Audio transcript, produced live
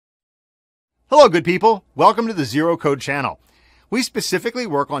Hello, good people. Welcome to the Zero Code channel. We specifically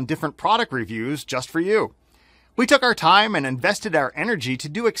work on different product reviews just for you. We took our time and invested our energy to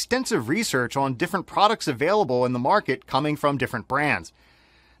do extensive research on different products available in the market coming from different brands.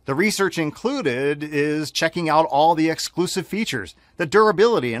 The research included is checking out all the exclusive features, the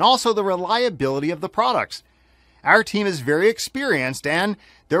durability, and also the reliability of the products. Our team is very experienced and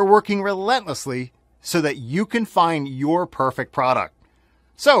they're working relentlessly so that you can find your perfect product.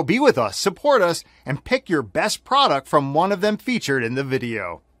 So be with us, support us, and pick your best product from one of them featured in the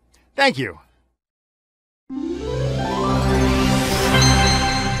video. Thank you.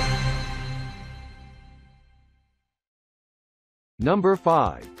 Number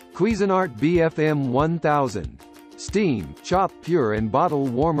 5. Cuisinart BFM 1000. Steam, chop, pure and bottle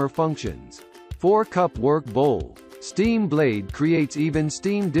warmer functions. 4-cup work bowl. Steam blade creates even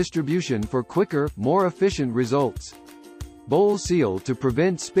steam distribution for quicker, more efficient results. Bowl seal to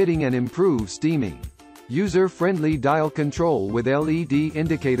prevent spitting and improve steaming. User-friendly dial control with LED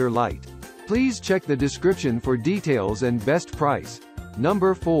indicator light. Please check the description for details and best price.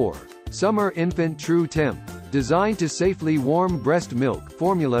 Number 4. Summer Infant True Temp. Designed to safely warm breast milk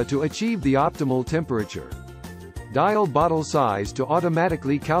formula to achieve the optimal temperature. Dial bottle size to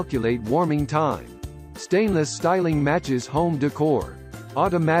automatically calculate warming time. Stainless styling matches home decor.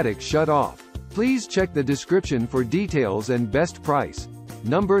 Automatic shut off. Please check the description for details and best price.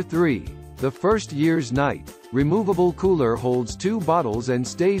 Number 3. The First Year's Night. Removable cooler holds 2 bottles and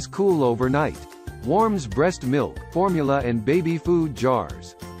stays cool overnight. Warms breast milk, formula and baby food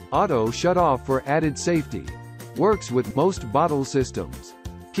jars. Auto shut off for added safety. Works with most bottle systems.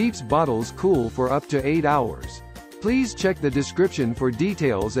 Keeps bottles cool for up to 8 hours. Please check the description for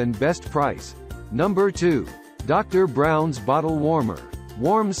details and best price. Number 2. Dr. Brown's Bottle Warmer.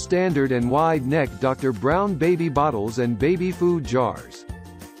 Warms standard and wide neck Dr. Brown baby bottles and baby food jars.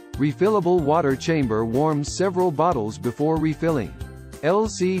 Refillable water chamber warms several bottles before refilling.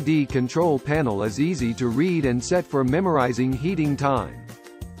 LCD control panel is easy to read and set for memorizing heating time.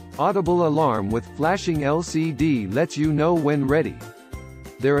 Audible alarm with flashing LCD lets you know when ready.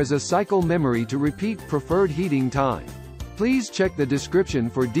 There is a cycle memory to repeat preferred heating time. Please check the description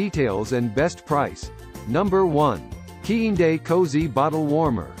for details and best price. Number 1. Kihinde Cozy Bottle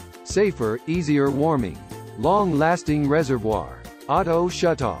Warmer. Safer, easier warming. Long-lasting reservoir. Auto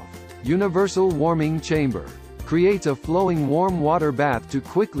shutoff. Universal warming chamber. Creates a flowing warm water bath to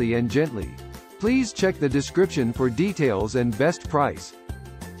quickly and gently. Please check the description for details and best price.